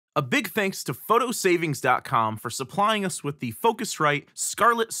A big thanks to PHOTOSAVINGS.com for supplying us with the Focusrite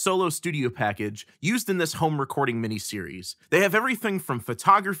Scarlett Solo Studio package used in this home recording mini-series. They have everything from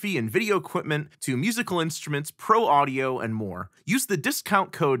photography and video equipment to musical instruments, pro audio, and more. Use the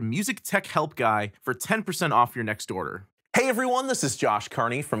discount code MusicTechHelpGuy for 10% off your next order. Hey everyone, this is Josh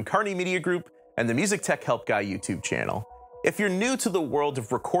Carney from Carney Media Group and the Music Tech Help Guy YouTube channel. If you're new to the world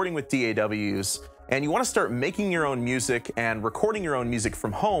of recording with DAWs, and you want to start making your own music and recording your own music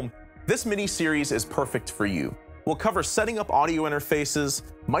from home, this mini-series is perfect for you. We'll cover setting up audio interfaces,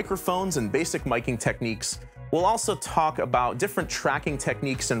 microphones, and basic miking techniques. We'll also talk about different tracking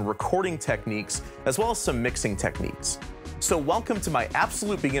techniques and recording techniques, as well as some mixing techniques. So welcome to my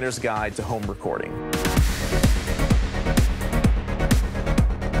absolute beginner's guide to home recording.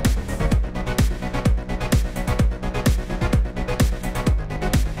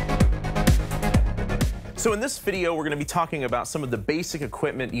 So in this video, we're going to be talking about some of the basic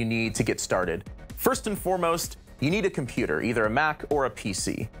equipment you need to get started. First and foremost, you need a computer, either a Mac or a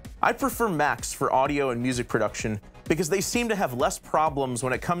PC. I prefer Macs for audio and music production because they seem to have less problems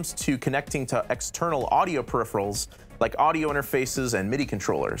when it comes to connecting to external audio peripherals like audio interfaces and MIDI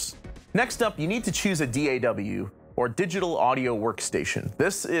controllers. Next up, you need to choose a DAW, or Digital Audio Workstation.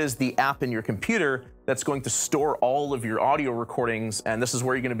 This is the app in your computer that's going to store all of your audio recordings, and this is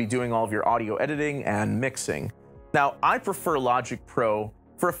where you're going to be doing all of your audio editing and mixing. Now, I prefer Logic Pro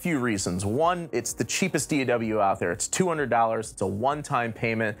for a few reasons. One, it's the cheapest DAW out there. It's $200. It's a one-time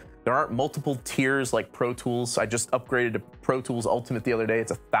payment. There aren't multiple tiers like Pro Tools. I just upgraded to Pro Tools Ultimate the other day.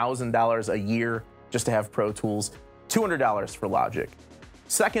 It's $1,000 a year just to have Pro Tools. $200 for Logic.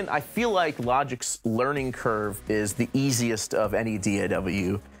 Second, I feel like Logic's learning curve is the easiest of any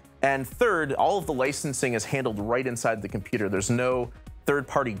DAW. And third, all of the licensing is handled right inside the computer. There's no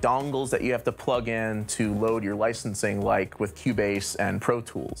third-party dongles that you have to plug in to load your licensing like with Cubase and Pro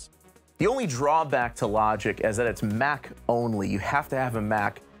Tools. The only drawback to Logic is that it's Mac only. You have to have a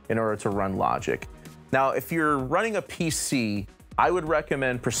Mac in order to run Logic. Now, if you're running a PC, I would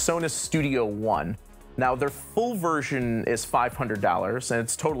recommend PreSonus Studio One. Now, their full version is $500, and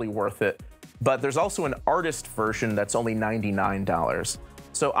it's totally worth it, but there's also an artist version that's only $99.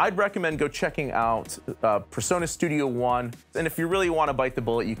 So I'd recommend go checking out PreSonus Studio One, and if you really want to bite the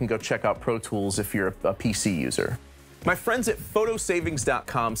bullet, you can go check out Pro Tools if you're a PC user. My friends at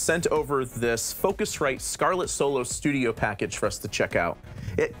PHOTOSAVINGS.com sent over this Focusrite Scarlett Solo Studio package for us to check out.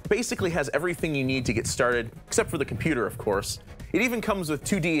 It basically has everything you need to get started, except for the computer, of course. It even comes with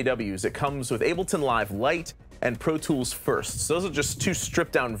two DAWs. It comes with Ableton Live Lite and Pro Tools First. So those are just two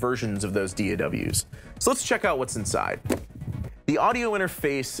stripped-down versions of those DAWs. So let's check out what's inside. The audio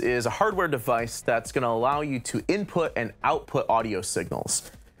interface is a hardware device that's going to allow you to input and output audio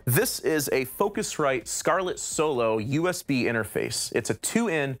signals. This is a Focusrite Scarlett Solo USB interface. It's a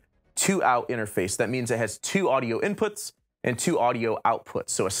 2-in, 2-out interface. That means it has two audio inputs and two audio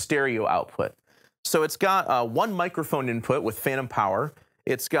outputs, so a stereo output. So it's got one microphone input with phantom power.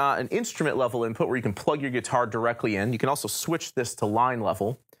 It's got an instrument level input where you can plug your guitar directly in. You can also switch this to line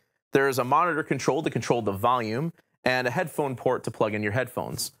level. There's a monitor control to control the volume and a headphone port to plug in your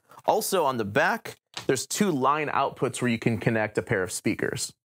headphones. Also on the back, there's two line outputs where you can connect a pair of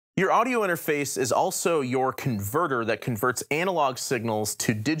speakers. Your audio interface is also your converter that converts analog signals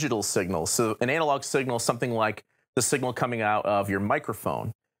to digital signals. So an analog signal is something like the signal coming out of your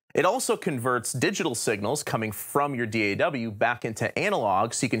microphone. It also converts digital signals coming from your DAW back into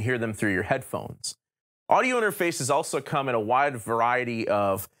analog so you can hear them through your headphones. Audio interfaces also come in a wide variety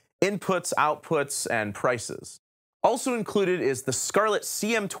of inputs, outputs, and prices. Also included is the Scarlett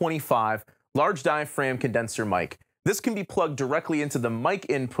CM25 large diaphragm condenser mic. This can be plugged directly into the mic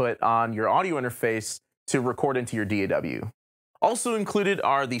input on your audio interface to record into your DAW. Also included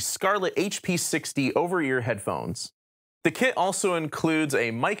are the Scarlett HP60 over-ear headphones. The kit also includes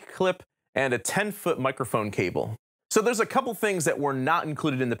a mic clip and a 10-foot microphone cable. So there's a couple things that were not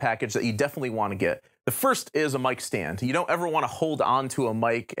included in the package that you definitely want to get. The first is a mic stand. You don't ever want to hold on to a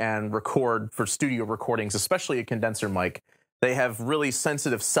mic and record for studio recordings, especially a condenser mic. They have really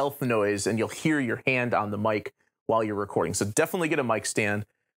sensitive self noise and you'll hear your hand on the mic while you're recording. So definitely get a mic stand.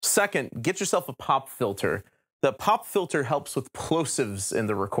 Second, get yourself a pop filter. The pop filter helps with plosives in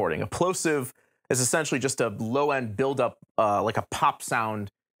the recording. A plosive is essentially just a low-end buildup, like a pop sound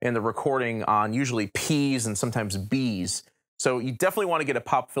in the recording on usually P's and sometimes B's. So you definitely want to get a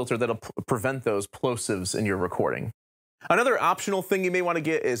pop filter that'll prevent those plosives in your recording. Another optional thing you may want to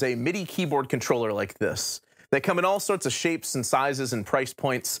get is a MIDI keyboard controller like this. They come in all sorts of shapes and sizes and price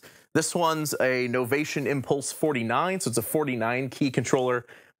points. This one's a Novation Impulse 49, so it's a 49 key controller.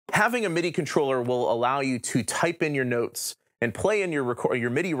 Having a MIDI controller will allow you to type in your notes and play in your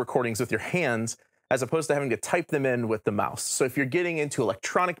MIDI recordings with your hands as opposed to having to type them in with the mouse. So if you're getting into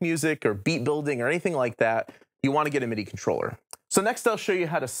electronic music or beat building or anything like that, you want to get a MIDI controller. So next I'll show you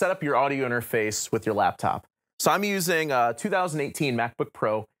how to set up your audio interface with your laptop. So I'm using a 2018 MacBook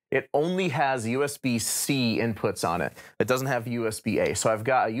Pro. It only has USB-C inputs on it. It doesn't have USB-A. So I've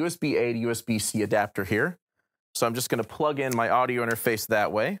got a USB-A to USB-C adapter here. So I'm just going to plug in my audio interface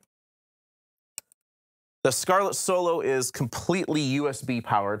that way. The Scarlett Solo is completely USB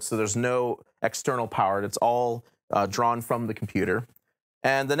powered, so there's no external power. It's all drawn from the computer.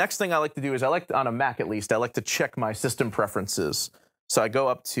 And the next thing I like to do is on a Mac at least, I like to check my system preferences. So I go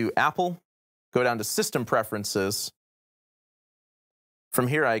up to Apple, go down to System Preferences. From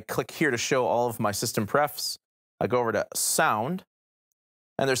here, I click here to show all of my system prefs. I go over to Sound,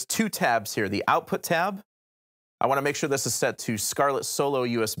 and there's two tabs here. The Output tab, I want to make sure this is set to Scarlett Solo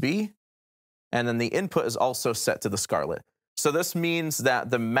USB, and then the input is also set to the Scarlett. So this means that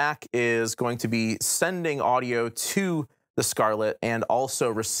the Mac is going to be sending audio to the Scarlett and also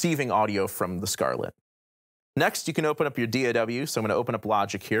receiving audio from the Scarlett. Next, you can open up your DAW. So I'm going to open up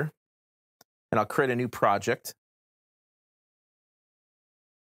Logic here, and I'll create a new project.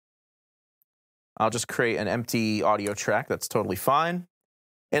 I'll just create an empty audio track. That's totally fine.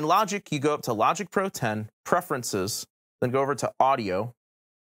 In Logic, you go up to Logic Pro 10, Preferences, then go over to Audio.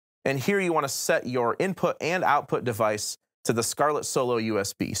 And here you want to set your input and output device to the Scarlett Solo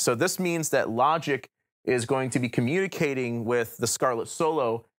USB. So this means that Logic is going to be communicating with the Scarlett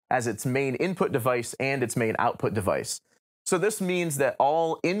Solo as its main input device and its main output device. So this means that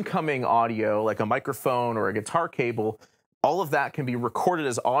all incoming audio, like a microphone or a guitar cable, all of that can be recorded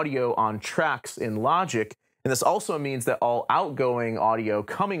as audio on tracks in Logic. And this also means that all outgoing audio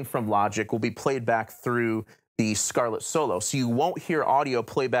coming from Logic will be played back through the Scarlett Solo. So you won't hear audio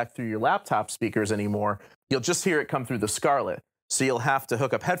play back through your laptop speakers anymore. You'll just hear it come through the Scarlett. So you'll have to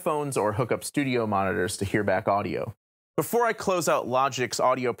hook up headphones or hook up studio monitors to hear back audio. Before I close out Logic's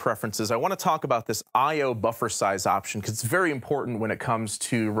audio preferences, I want to talk about this I/O buffer size option because it's very important when it comes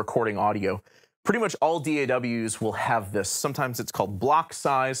to recording audio. Pretty much all DAWs will have this. Sometimes it's called block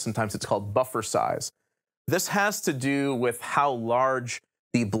size, sometimes it's called buffer size. This has to do with how large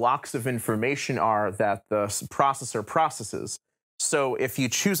the blocks of information are that the processor processes. So if you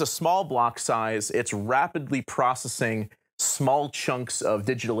choose a small block size, it's rapidly processing small chunks of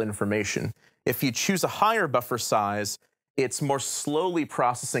digital information. If you choose a higher buffer size, it's more slowly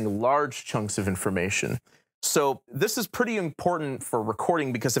processing large chunks of information. So this is pretty important for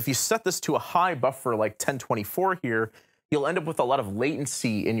recording because if you set this to a high buffer like 1024 here, you'll end up with a lot of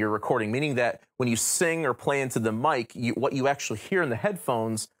latency in your recording, meaning that when you sing or play into the mic, what you actually hear in the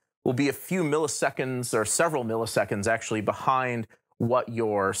headphones will be a few milliseconds or several milliseconds actually behind what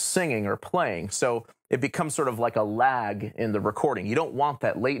you're singing or playing. So it becomes sort of like a lag in the recording. You don't want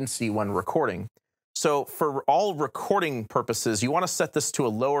that latency when recording. So for all recording purposes, you want to set this to a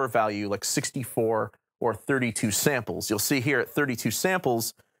lower value like 64 or 32 samples. You'll see here at 32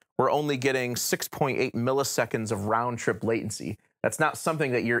 samples, we're only getting 6.8 milliseconds of round-trip latency. That's not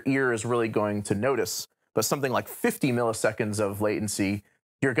something that your ear is really going to notice, but something like 50 milliseconds of latency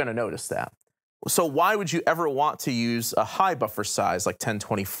you're going to notice that. So why would you ever want to use a high buffer size like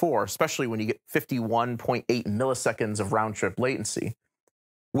 1024, especially when you get 51.8 milliseconds of round-trip latency?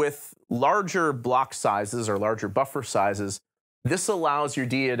 With larger block sizes or larger buffer sizes, this allows your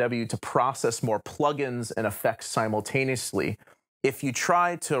DAW to process more plugins and effects simultaneously. If you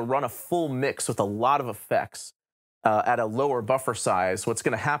try to run a full mix with a lot of effects at a lower buffer size, what's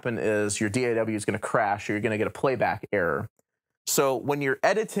going to happen is your DAW is going to crash or you're going to get a playback error. So when you're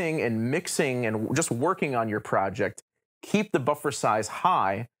editing and mixing and just working on your project, keep the buffer size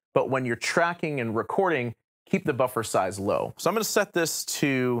high, but when you're tracking and recording, keep the buffer size low. So I'm going to set this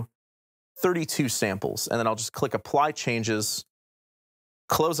to 32 samples, and then I'll just click Apply Changes,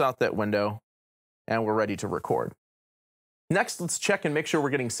 close out that window, and we're ready to record. Next, let's check and make sure we're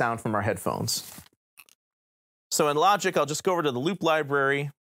getting sound from our headphones. So in Logic, I'll just go over to the loop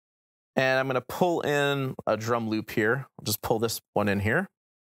library, and I'm going to pull in a drum loop here. I'll just pull this one in here.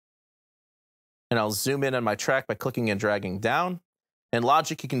 And I'll zoom in on my track by clicking and dragging down. In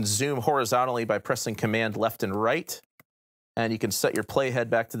Logic, you can zoom horizontally by pressing Command left and right. And you can set your playhead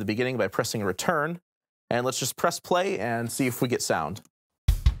back to the beginning by pressing Return. And let's just press play and see if we get sound.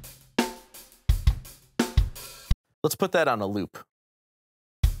 Let's put that on a loop.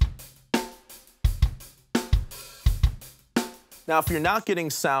 Now, if you're not getting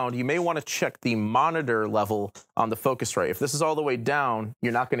sound, you may want to check the monitor level on the Focusrite. If this is all the way down,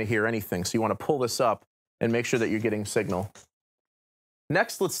 you're not going to hear anything. So you want to pull this up and make sure that you're getting signal.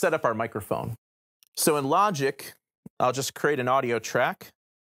 Next, let's set up our microphone. So in Logic, I'll just create an audio track.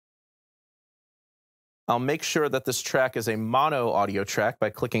 I'll make sure that this track is a mono audio track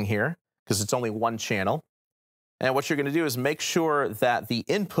by clicking here, because it's only one channel. And what you're going to do is make sure that the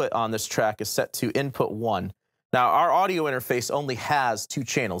input on this track is set to input 1. Now, our audio interface only has 2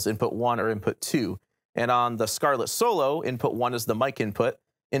 channels, input 1 or input 2. And on the Scarlett Solo, input 1 is the mic input,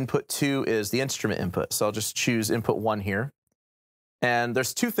 input 2 is the instrument input. So I'll just choose input 1 here. And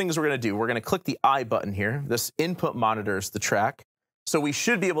there's 2 things we're going to do. We're going to click the I button here. This input monitors the track. So we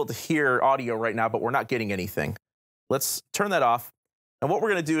should be able to hear audio right now, but we're not getting anything. Let's turn that off. And what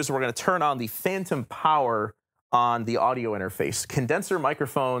we're going to do is we're going to turn on the phantom power on the audio interface. Condenser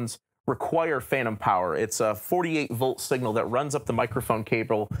microphones require phantom power. It's a 48-volt signal that runs up the microphone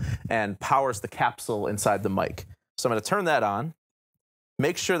cable and powers the capsule inside the mic. So I'm going to turn that on.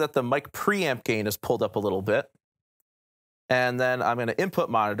 Make sure that the mic preamp gain is pulled up a little bit. And then I'm going to input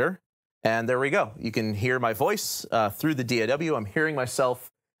monitor. And there we go. You can hear my voice through the DAW. I'm hearing myself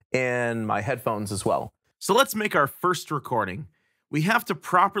in my headphones as well. So let's make our first recording. We have to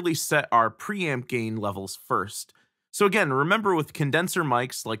properly set our preamp gain levels first. So again, remember with condenser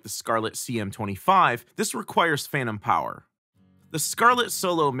mics like the Scarlett CM25, this requires phantom power. The Scarlett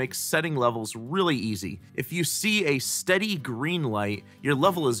Solo makes setting levels really easy. If you see a steady green light, your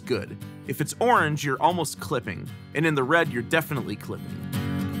level is good. If it's orange, you're almost clipping. And in the red, you're definitely clipping.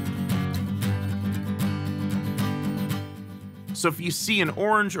 So if you see an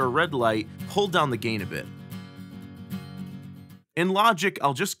orange or red light, hold down the gain a bit. In Logic,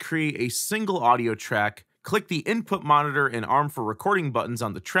 I'll just create a single audio track, click the input monitor and arm for recording buttons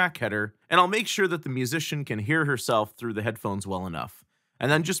on the track header, and I'll make sure that the musician can hear herself through the headphones well enough.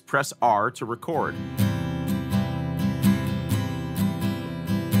 And then just press R to record.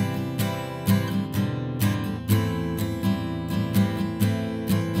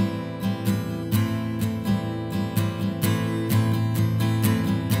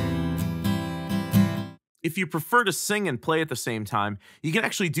 If you prefer to sing and play at the same time, you can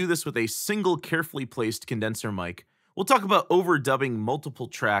actually do this with a single carefully placed condenser mic. We'll talk about overdubbing multiple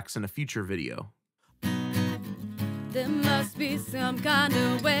tracks in a future video. There must be some kind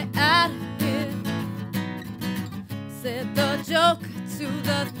of way out of here, said the joker to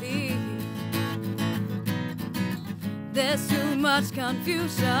the thief. There's too much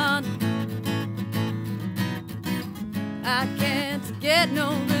confusion, I can't get no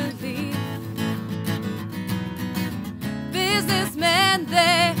relief. Businessmen,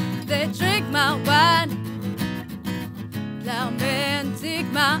 they drink my wine, plowmen dig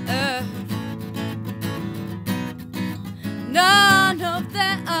my earth. None of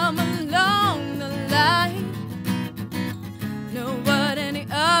them along the line know what any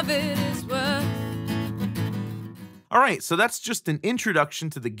of it is worth. Alright, so that's just an introduction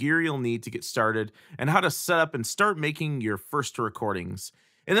to the gear you'll need to get started and how to set up and start making your first recordings.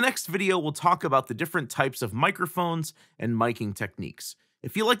 In the next video, we'll talk about the different types of microphones and miking techniques.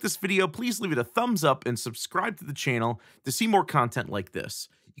 If you like this video, please leave it a thumbs up and subscribe to the channel to see more content like this.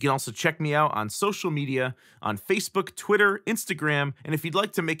 You can also check me out on social media, on Facebook, Twitter, Instagram, and if you'd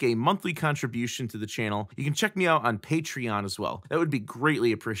like to make a monthly contribution to the channel, you can check me out on Patreon as well. That would be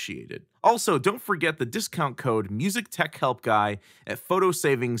greatly appreciated. Also, don't forget the discount code MusicTechHelpGuy at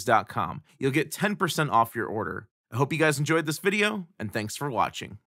PHOTOSAVINGS.com. You'll get 10% off your order. I hope you guys enjoyed this video, and thanks for watching.